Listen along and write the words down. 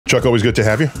Chuck, always good to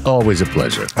have you. Always a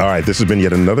pleasure. All right, this has been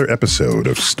yet another episode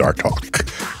of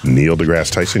StarTalk. Neil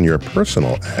deGrasse Tyson, your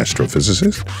personal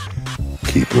astrophysicist.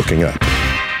 Keep looking up.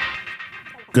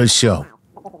 Good show.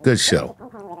 Good show.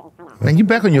 Man, you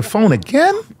back on your phone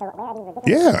again?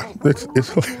 Yeah.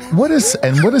 What is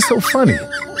so funny?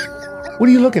 What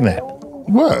are you looking at?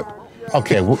 What?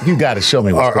 Okay, well, you got to show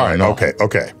me what's going on.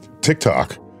 Okay.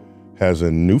 TikTok has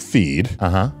a new feed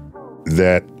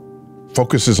that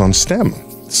focuses on STEM,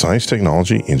 science,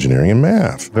 technology, engineering, and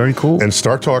math. Very cool. And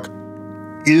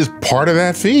StarTalk is part of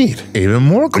that feed. Even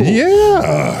more cool.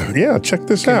 Yeah, check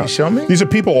this out. Can you show me? These are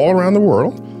people all around the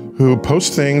world who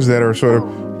post things that are sort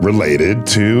of related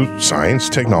to science,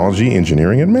 technology,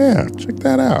 engineering, and math. Check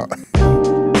that out.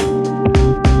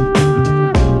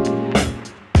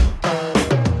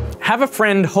 Have a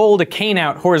friend hold a cane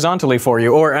out horizontally for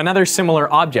you, or another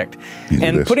similar object.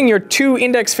 And putting your two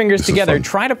index fingers together,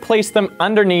 try to place them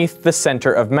underneath the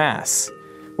center of mass.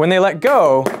 When they let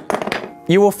go,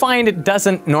 you will find it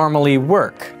doesn't normally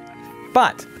work.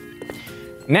 But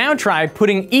now try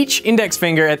putting each index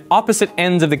finger at opposite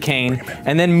ends of the cane,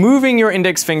 and then moving your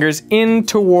index fingers in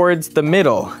towards the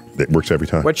middle. It works every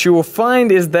time. What you will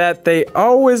find is that they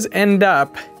always end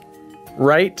up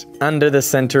right under the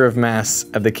center of mass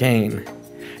of the cane.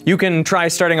 You can try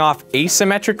starting off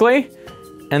asymmetrically,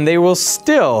 and they will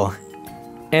still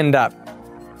end up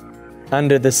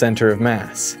under the center of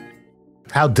mass.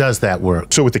 How does that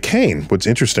work? So with the cane, what's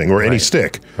interesting, or any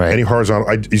stick, any horizontal,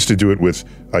 I used to do it with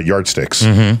yardsticks.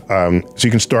 So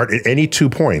you can start at any 2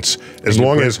 points, as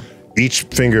long as each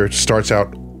finger starts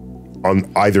out on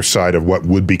either side of what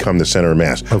would become the center of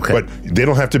mass. But they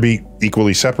don't have to be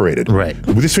equally separated.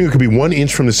 This finger could be 1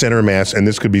 inch from the center of mass, and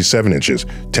this could be 7 inches,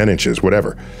 10 inches,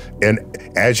 whatever. And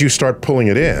as you start pulling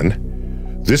it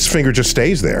in, this finger just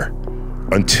stays there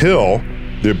until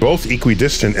they're both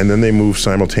equidistant, and then they move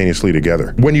simultaneously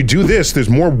together. When you do this, there's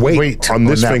more weight on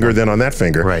this finger than on that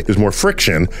finger. There's more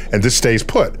friction, and this stays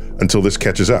put until this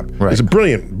catches up. It's a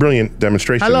brilliant, brilliant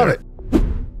demonstration. I love it.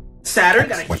 Saturn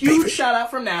got a huge shout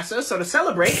out from NASA, so to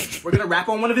celebrate, we're gonna rap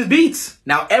on one of his beats.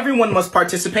 Now everyone must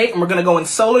participate, and we're gonna go in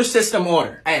solar system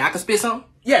order. Hey, I can spit something?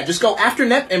 Yeah, just go after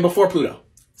Nep and before Pluto.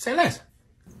 Say less.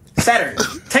 Saturn,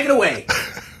 take it away.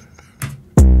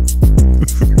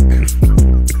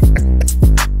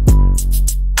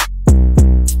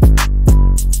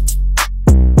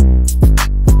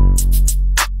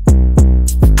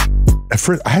 At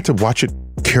first, I had to watch it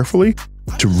carefully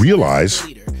to realize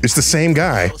it's the same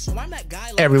guy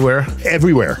everywhere.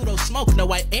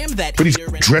 But he's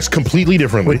dressed completely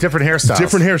differently. With different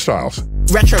hairstyles.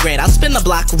 Retrograde, I'll spin the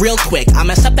block real quick. I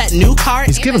mess up that new car.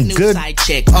 He's giving good side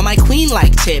chick on my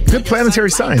queen-like tip. Good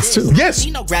planetary science too. Yes.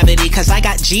 No gravity, cause I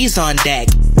got G's on deck.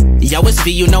 Yo, it's V,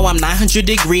 you know I'm 900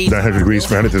 degrees. 900 degrees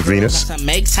rounded to Venus.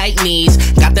 Make tight knees.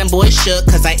 Got them boys shook,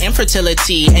 cause I am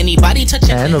fertility. Anybody touch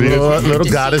it? And a little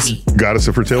goddess. Goddess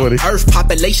of fertility. Earth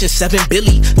population 7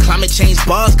 billion. Climate change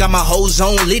bars got my whole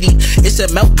zone litty. It's a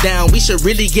meltdown, we should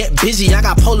really get busy. I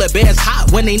got polar bears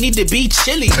hot when they need to be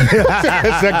chilly. Is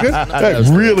that good? That's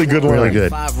really good line. Really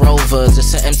good. 5 rovers,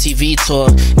 it's an MTV tour.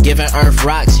 Giving Earth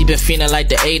rocks, he been feeling like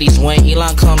the 80s. When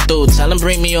Elon come through, tell him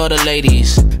bring me all the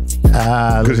ladies.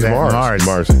 Because it's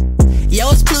Mars. Yo,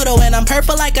 it's Pluto and I'm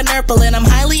purple like a nurple and I'm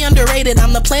highly underrated.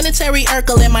 I'm the planetary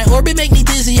Urkel and my orbit make me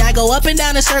dizzy. I go up and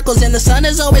down in circles and the sun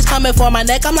is always coming for my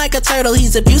neck. I'm like a turtle.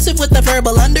 He's abusive with the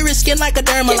verbal, under his skin like a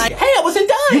dermal. Like, hey, I wasn't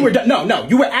done. You were done. No,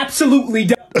 you were absolutely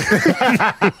done.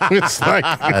 It's like,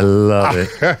 I love it.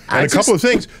 And a couple of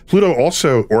things. Pluto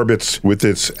also orbits with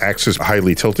its axis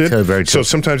highly tilted. So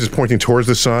sometimes it's pointing towards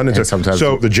the sun. And sometimes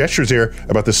so the gestures here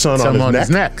about the sun on his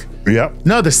neck. Yep.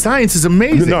 No, the science is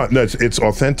amazing. No, it's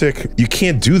authentic. You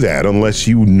can't do that unless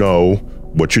you know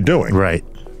what you're doing. Right.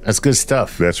 That's good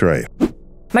stuff. That's right.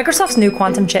 Microsoft's new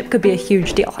quantum chip could be a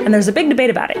huge deal, and there's a big debate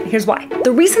about it. Here's why.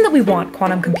 The reason that we want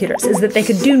quantum computers is that they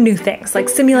could do new things, like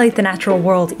simulate the natural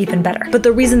world even better. But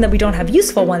the reason that we don't have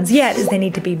useful ones yet is they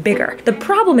need to be bigger. The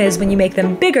problem is when you make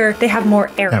them bigger, they have more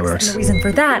errors. And the reason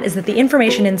for that is that the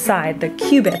information inside, the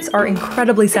qubits, are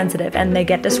incredibly sensitive and they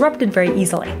get disrupted very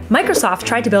easily. Microsoft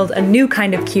tried to build a new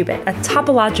kind of qubit, a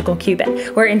topological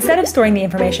qubit, where instead of storing the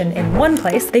information in one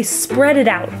place, they spread it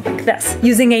out like this,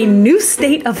 using a new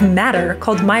state of matter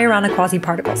called Majorana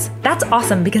quasi-particles. That's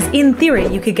awesome because in theory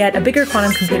you could get a bigger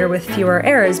quantum computer with fewer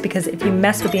errors because if you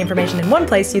mess with the information in one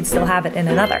place, you'd still have it in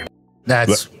another.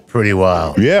 That's Pretty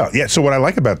wild. Yeah, yeah. So what I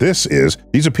like about this is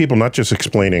these are people not just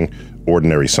explaining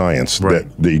ordinary science that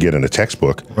you get in a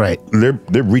textbook. Right.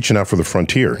 They're reaching out for the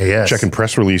frontier, checking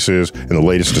press releases and the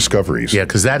latest discoveries. Yeah,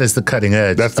 because that is the cutting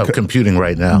edge of computing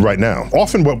right now. Right now.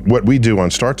 Often what we do on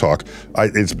StarTalk,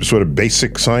 it's sort of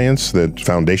basic science, the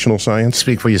foundational science.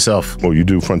 Speak for yourself. Oh, you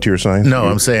do frontier science? No,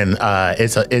 I'm saying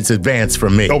it's advanced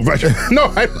from me. Oh, right. No,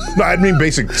 I mean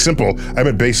basic, simple. I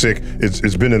meant basic.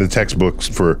 It's been in the textbooks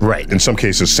for, in some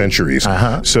cases, centuries.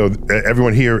 So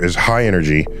everyone here is high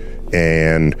energy.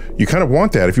 And you kind of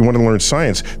want that if you want to learn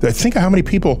science. Think of how many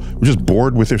people were just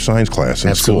bored with their science class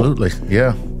in school. Absolutely,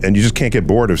 yeah. And you just can't get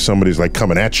bored if somebody's like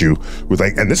coming at you with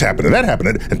like, and this happened and that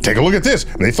happened, and take a look at this.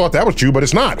 And they thought that was true, but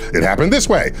it's not. It happened this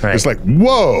way. Right. It's like,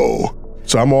 whoa.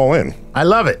 So I'm all in. I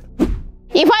love it.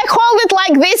 If I hold it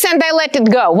like this and I let it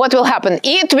go, what will happen?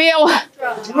 It will...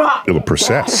 It'll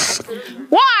precess.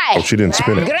 Why? Oh, she didn't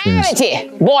spin it.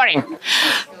 Gravity. Boring.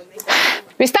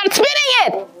 We start spinning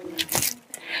it.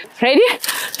 Ready?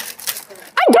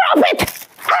 I drop it!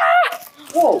 Ah!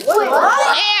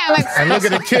 And look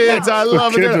at the kids. I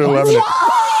love it. Kids are loving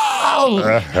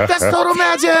it. That's total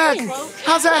magic.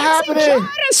 How's that happening?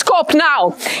 Gyroscope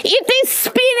now. It is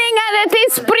spinning and it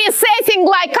is precessing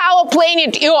like our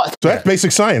planet Earth. So that's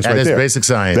basic science right there. That is basic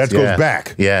science. That goes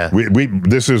back. Yeah.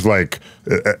 This is like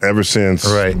ever since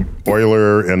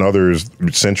Euler and others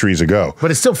centuries ago.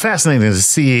 But it's still fascinating to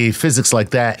see physics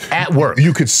like that at work.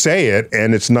 You could say it,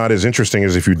 and it's not as interesting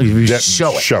as if you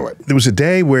show it. There was a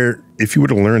day where if you were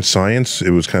to learn science, it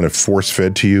was kind of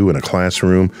force-fed to you in a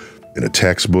classroom, in a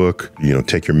textbook,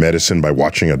 take your medicine by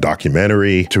watching a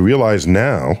documentary, to realize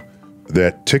now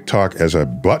that TikTok has a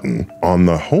button on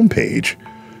the homepage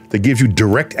that gives you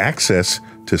direct access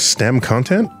to STEM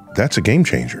content. That's a game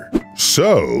changer.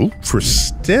 So for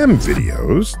STEM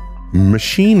videos,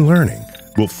 machine learning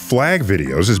will flag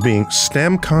videos as being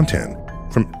STEM content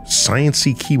from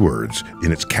sciencey keywords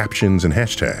in its captions and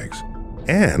hashtags,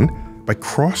 and by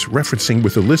cross-referencing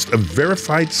with a list of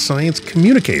verified science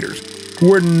communicators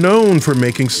who are known for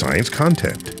making science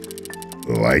content,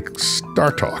 like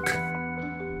StarTalk.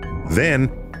 Then,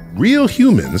 real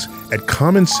humans at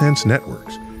Common Sense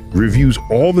Networks reviews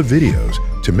all the videos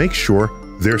to make sure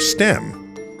they're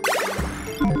STEM,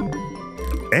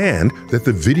 and that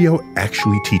the video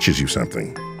actually teaches you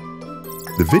something.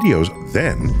 The videos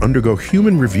then undergo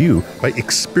human review by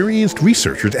experienced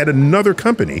researchers at another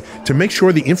company to make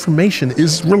sure the information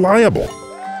is reliable.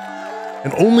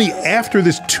 And only after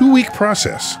this 2-week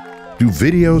process do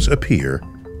videos appear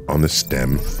on the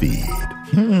STEM feed.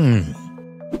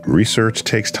 Research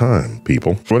takes time,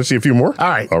 people. Want to see a few more? All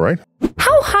right. All right.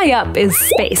 How high up is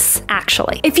space,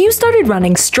 actually? If you started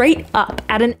running straight up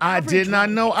at an... I did not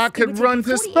know I could run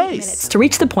to space. ...to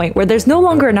reach the point where there's no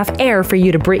longer enough air for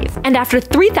you to breathe. And after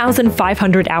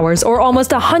 3,500 hours, or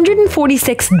almost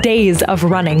 146 days of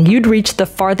running, you'd reach the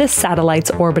farthest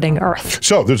satellites orbiting Earth.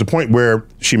 So there's a point where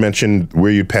she mentioned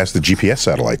where you'd pass the GPS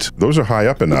satellites. Those are high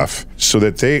up enough so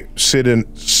that they sit in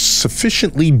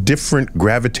sufficiently different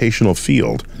gravitational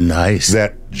field. Nice.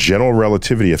 That general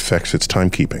relativity affects its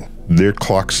timekeeping. Their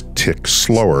clocks tick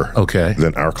slower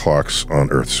than our clocks on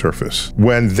Earth's surface.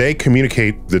 When they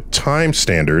communicate the time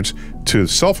standards to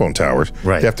cell phone towers,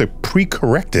 they have to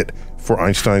pre-correct it for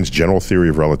Einstein's general theory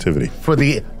of relativity. For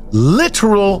the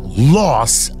literal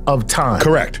loss of time.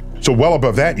 Correct. So well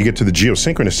above that, you get to the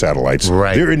geosynchronous satellites.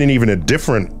 They're in even a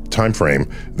different time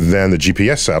frame than the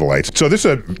GPS satellites. So this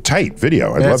is a tight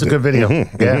video. I loved it. That's a good video.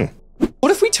 Yeah.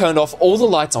 What if we turned off all the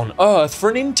lights on Earth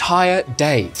for an entire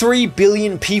day? 3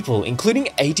 billion people, including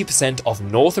 80% of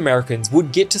North Americans,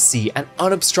 would get to see an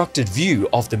unobstructed view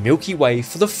of the Milky Way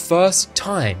for the first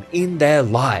time in their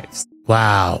lives.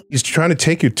 Wow. He's trying to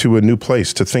take you to a new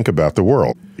place to think about the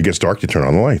world. It gets dark, you turn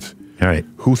on the lights. All right.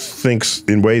 Who thinks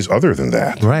in ways other than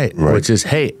that? Right. Which is,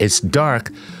 hey, it's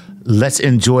dark. Let's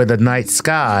enjoy the night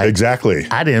sky. Exactly.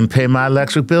 I didn't pay my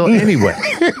electric bill anyway.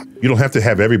 You don't have to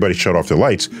have everybody shut off their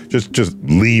lights. Just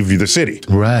leave the city.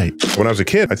 Right. When I was a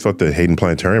kid, I thought the Hayden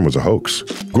Planetarium was a hoax.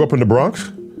 Grew up in the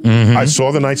Bronx. I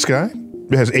saw the night sky.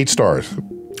 It has 8 stars.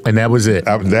 And that was it?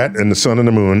 That and the sun and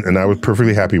the moon, and I was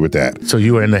perfectly happy with that. So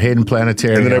you were in the Hayden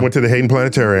Planetarium. And then I went to the Hayden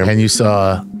Planetarium. And you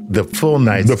saw the full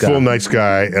night sky. The full night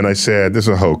sky, and I said, this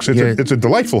is a hoax. It's a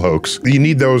delightful hoax. You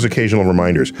need those occasional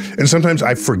reminders. And sometimes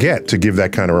I forget to give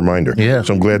that kind of reminder. Yeah.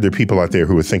 So I'm glad there are people out there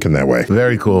who are thinking that way.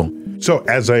 Very cool. So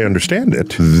as I understand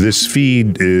it, this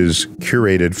feed is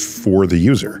curated for the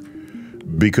user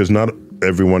because not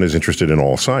everyone is interested in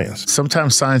all science.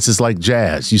 Sometimes science is like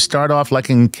jazz. You start off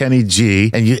liking Kenny G,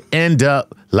 and you end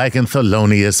up liking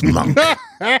Thelonious Monk.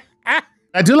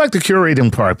 I do like the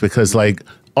curating part because, like,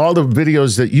 all the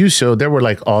videos that you showed, they were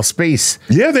like all space.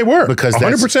 Yeah, they were. Because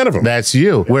 100% of them. That's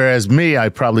you. Whereas me, I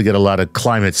probably get a lot of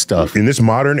climate stuff. In this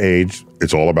modern age,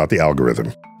 it's all about the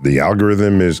algorithm. The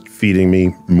algorithm is feeding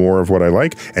me more of what I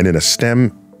like. And in a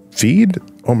STEM feed,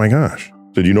 oh my gosh.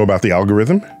 So do you know about the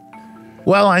algorithm?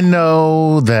 Well, I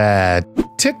know that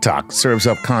TikTok serves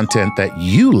up content that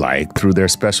you like through their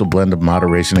special blend of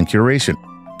moderation and curation,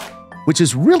 which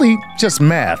is really just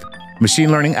math.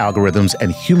 Machine learning algorithms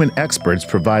and human experts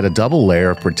provide a double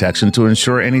layer of protection to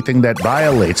ensure anything that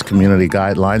violates community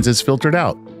guidelines is filtered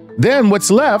out. Then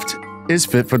what's left is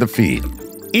fit for the feed.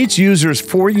 Each user's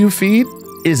For You feed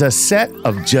is a set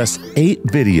of just 8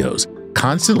 videos,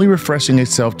 constantly refreshing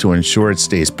itself to ensure it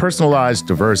stays personalized,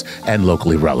 diverse, and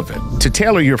locally relevant. To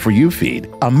tailor your For You feed,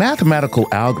 a mathematical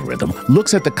algorithm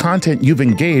looks at the content you've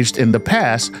engaged in the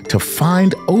past to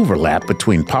find overlap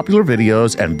between popular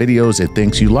videos and videos it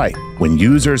thinks you like. When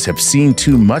users have seen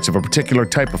too much of a particular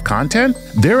type of content,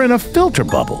 they're in a filter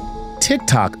bubble.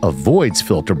 TikTok avoids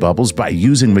filter bubbles by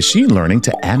using machine learning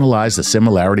to analyze the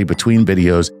similarity between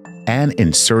videos and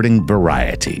inserting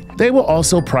variety. They will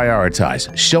also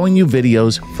prioritize showing you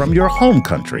videos from your home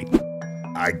country.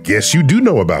 I guess you do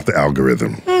know about the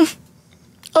algorithm.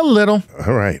 A little.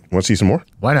 All right. Want to see some more?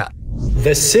 Why not?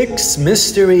 The 6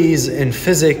 mysteries in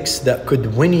physics that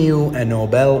could win you a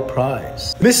Nobel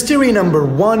Prize. Mystery number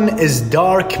 1 is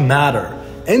dark matter.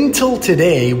 Until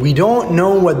today, we don't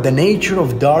know what the nature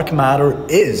of dark matter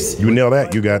is. You nail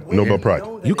that, you got Nobel Prize.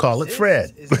 You call it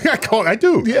Fred. I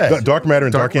do. Yeah. Dark matter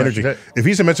and dark energy. Matter. If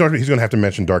he's a mention, he's going to have to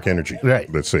mention dark energy. Right.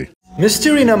 Let's see.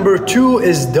 Mystery number 2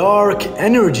 is dark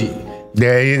energy.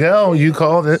 There you go. You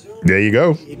called it. There you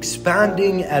go.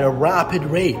 Expanding at a rapid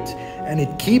rate, and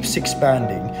it keeps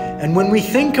expanding. And when we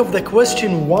think of the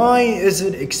question, why is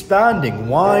it expanding?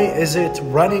 Why is it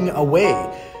running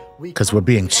away? Because we're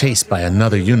being chased by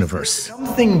another universe.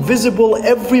 Something visible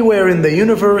everywhere in the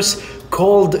universe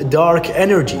called dark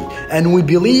energy. And we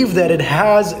believe that it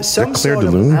has some sort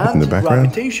of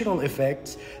anti-gravitational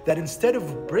effects that instead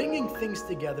of bringing things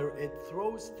together, it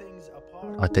throws things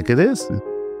apart. I think it is.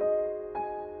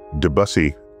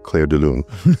 Debussy, Clair de Lune.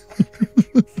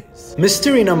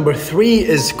 Mystery number 3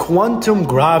 is quantum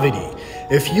gravity.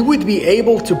 If you would be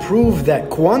able to prove that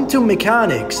quantum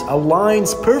mechanics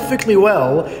aligns perfectly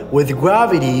well with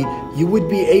gravity, you would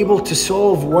be able to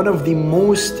solve one of the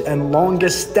most and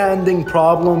longest standing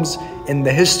problems in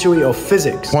the history of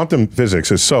physics. Quantum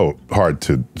physics is so hard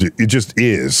to, it just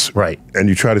is. Right. And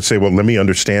you try to say, well, let me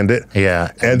understand it.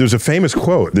 Yeah. And there's a famous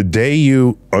quote, the day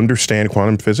you understand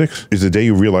quantum physics is the day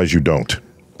you realize you don't.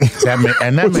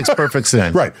 And that makes perfect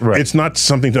sense. Right. It's not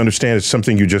something to understand, it's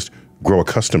something you just grow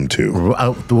accustomed to.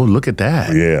 Well, look at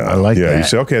that. Yeah. I like that. Yeah, you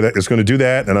say, okay, it's going to do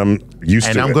that, and I'm used to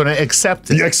it. And I'm going to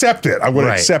accept it. You accept it. I'm going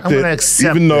to accept I'm it, going to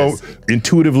accept even though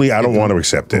intuitively I don't want to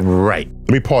accept it. Right. Let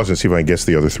me pause and see if I can guess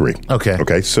the other 3. Okay.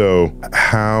 Okay, so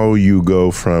how you go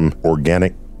from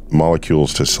organic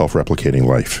molecules to self-replicating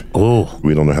life. Oh.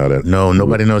 We don't know how that... No,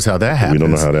 nobody knows how that happens. We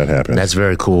don't know how that happens. That's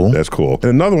very cool. That's cool. And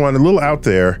another one, a little out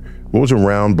there, what was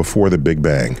around before the Big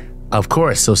Bang? Of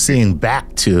course. So seeing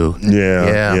back to...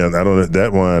 Yeah. I don't know.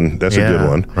 That one, that's a good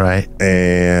one. Right.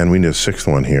 And we need a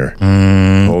 6th one here.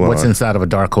 Hold on. What's inside of a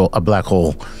dark hole, a black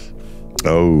hole?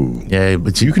 Oh. Yeah,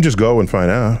 but you can just go and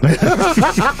find out.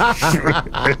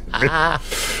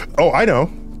 Oh, I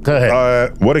know. Go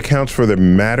ahead. What accounts for the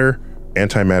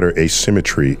antimatter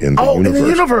asymmetry in the universe? In the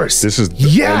universe. This is,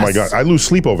 oh my God. I lose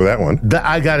sleep over that one.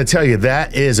 I got to tell you,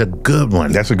 that is a good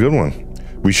one. That's a good one.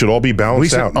 We should all be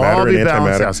balanced out, matter and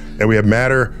antimatter. And we have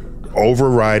matter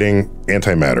overriding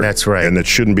antimatter. That's right. And it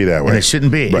shouldn't be that way. And it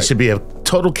shouldn't be. Right. It should be a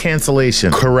total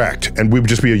cancellation. Correct. And we would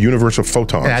just be a universe of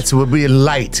photons. That's what would be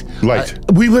light. Light.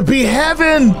 We would be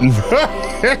heaven.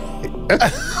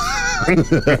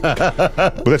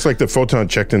 But that's like the photon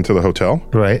checked into the hotel.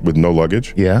 Right. With no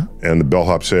luggage. Yeah. And the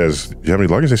bellhop says, do you have any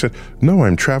luggage? They said, no,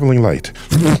 I'm traveling light.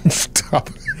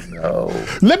 Stop. No.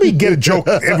 Let me get a joke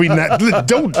every night.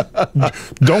 Don't.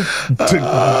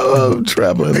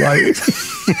 Traveling light.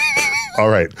 All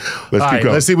right, let's keep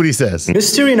going. Let's see what he says.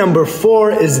 Mystery number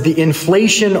 4 is the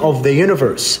inflation of the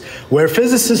universe, where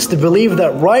physicists believe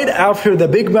that right after the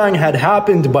Big Bang had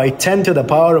happened by 10 to the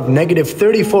power of negative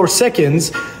 34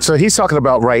 seconds. So he's talking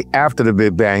about right after the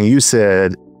Big Bang. You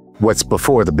said what's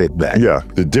before the Big Bang. Yeah,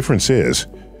 the difference is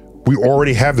we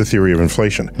already have the theory of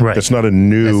inflation. Right. That's not a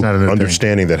new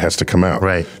understanding thing that has to come out.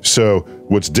 Right. So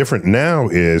what's different now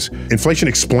is inflation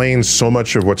explains so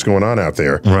much of what's going on out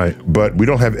there. Right. But we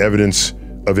don't have evidence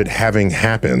of it having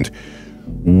happened.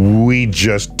 we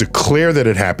just declare that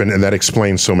it happened, and that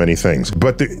explains so many things.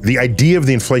 But the idea of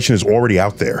the inflation is already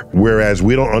out there, whereas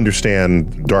we don't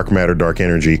understand dark matter, dark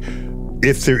energy.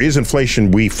 If there is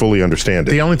inflation, we fully understand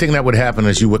it. The only thing that would happen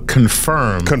is you would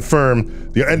confirm.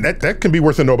 And that can be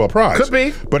worth a Nobel Prize. Could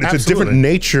be. But it's a different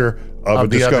nature of a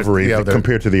discovery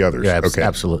compared to the others. Yeah,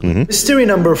 absolutely. Mystery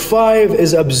number 5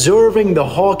 is observing the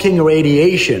Hawking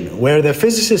radiation, where the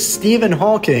physicist Stephen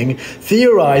Hawking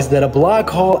theorized that a black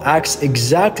hole acts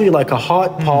exactly like a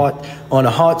hot pot on a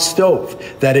hot stove,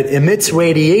 that it emits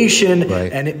radiation,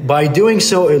 and by doing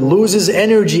so, it loses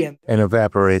energy. And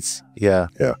evaporates, yeah.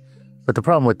 But the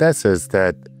problem with that is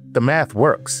that the math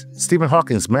works. Stephen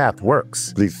Hawking's math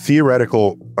works. The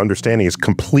theoretical understanding is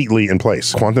completely in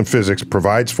place. Quantum physics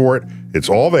provides for it. It's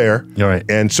all there.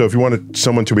 And so if you wanted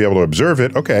someone to be able to observe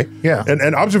it, okay.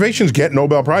 And observations get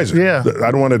Nobel Prizes.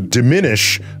 I don't want to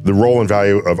diminish the role and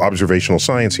value of observational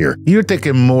science here. You're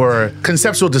thinking more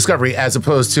conceptual discovery as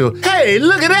opposed to, hey,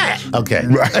 look at that. Okay.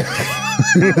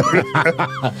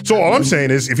 So all I'm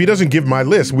saying is, if he doesn't give my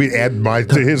list, we add mine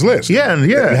to his list. And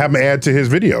have him add to his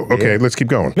video. Okay, let's keep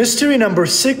going. Mystery number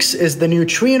 6 is the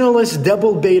neutrinoless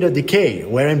double beta decay,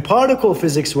 where in particle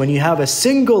physics, when you have a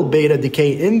single beta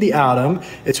decay in the atom,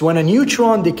 it's when a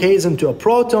neutron decays into a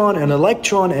proton, an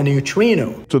electron, and a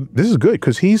neutrino. So this is good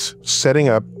because he's setting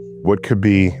up what could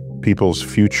be people's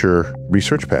future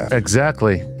research path.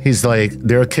 Exactly. He's like,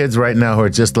 there are kids right now who are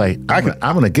just like, I'm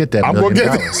going to get that $1 million.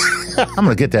 I'm going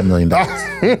to get that $1 million.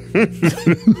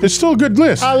 It's still a good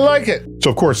list. I like it.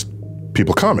 So of course,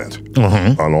 people comment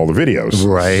on all the videos.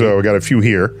 So I got a few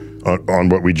here on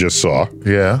what we just saw.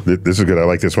 This is good. I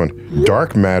like this one.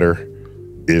 Dark matter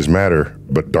is matter,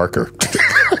 but darker.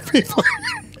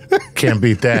 Can't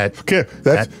beat that.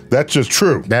 That's just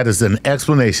true. That is an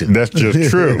explanation. That's just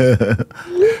true.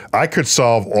 I could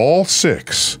solve all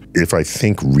 6 if I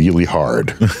think really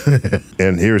hard.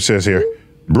 And here it says here,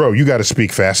 bro, you got to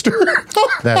speak faster.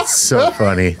 That's so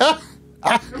funny.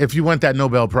 If you want that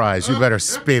Nobel Prize, you better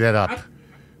speed it up.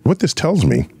 What this tells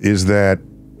me is that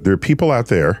there are people out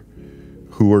there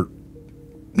who are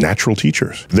natural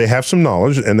teachers. They have some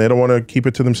knowledge and they don't want to keep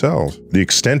it to themselves. The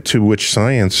extent to which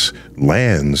science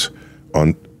lands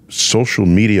on social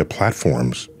media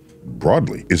platforms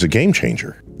broadly is a game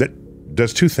changer that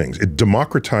does 2 things. It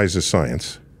democratizes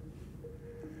science,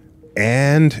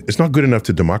 and it's not good enough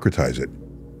to democratize it.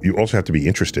 You also have to be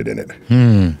interested in it.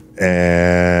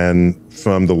 And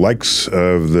from the likes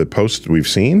of the posts we've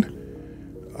seen,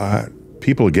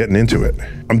 people are getting into it.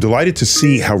 I'm delighted to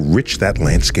see how rich that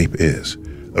landscape is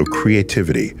of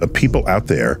creativity, of people out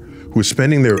there who are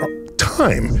spending their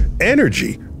time,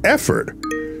 energy, effort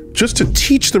just to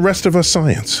teach the rest of us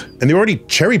science. And they already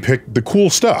cherry-picked the cool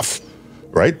stuff,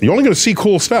 right? You're only going to see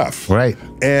cool stuff.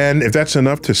 And if that's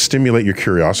enough to stimulate your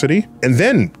curiosity, and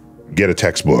then get a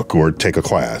textbook or take a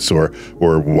class or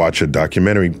watch a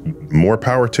documentary, more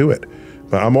power to it.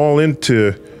 But I'm all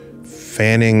into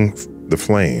fanning the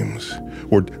flames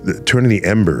or turning the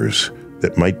embers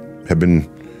that might have been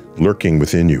lurking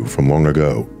within you from long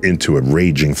ago into a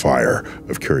raging fire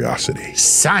of curiosity.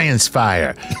 Science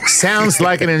fire. Sounds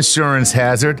like an insurance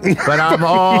hazard, but I'm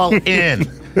all in.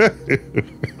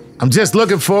 I'm just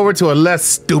looking forward to a less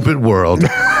stupid world.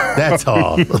 That's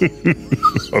all.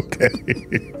 Okay.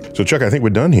 So Chuck, I think we're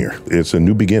done here. It's a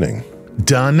new beginning.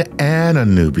 Done and a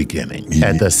new beginning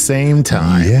at the same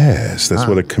time. Yes, that's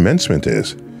what a commencement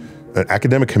is. An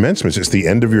academic commencement is the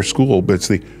end of your school, but it's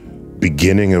the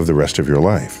beginning of the rest of your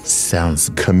life. Sounds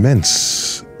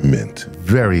commencement.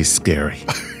 Very scary.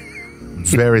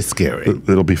 Very scary.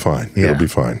 It'll be fine. It'll be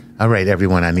fine. All right,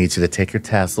 everyone, I need you to take your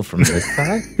tassel from this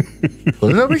side,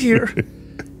 put it over here,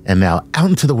 and now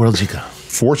out into the world you go.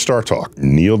 For StarTalk,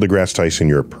 Neil deGrasse Tyson,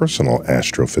 your personal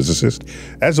astrophysicist,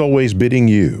 as always bidding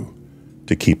you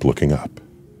to keep looking up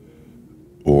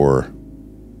or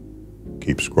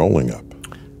keep scrolling up.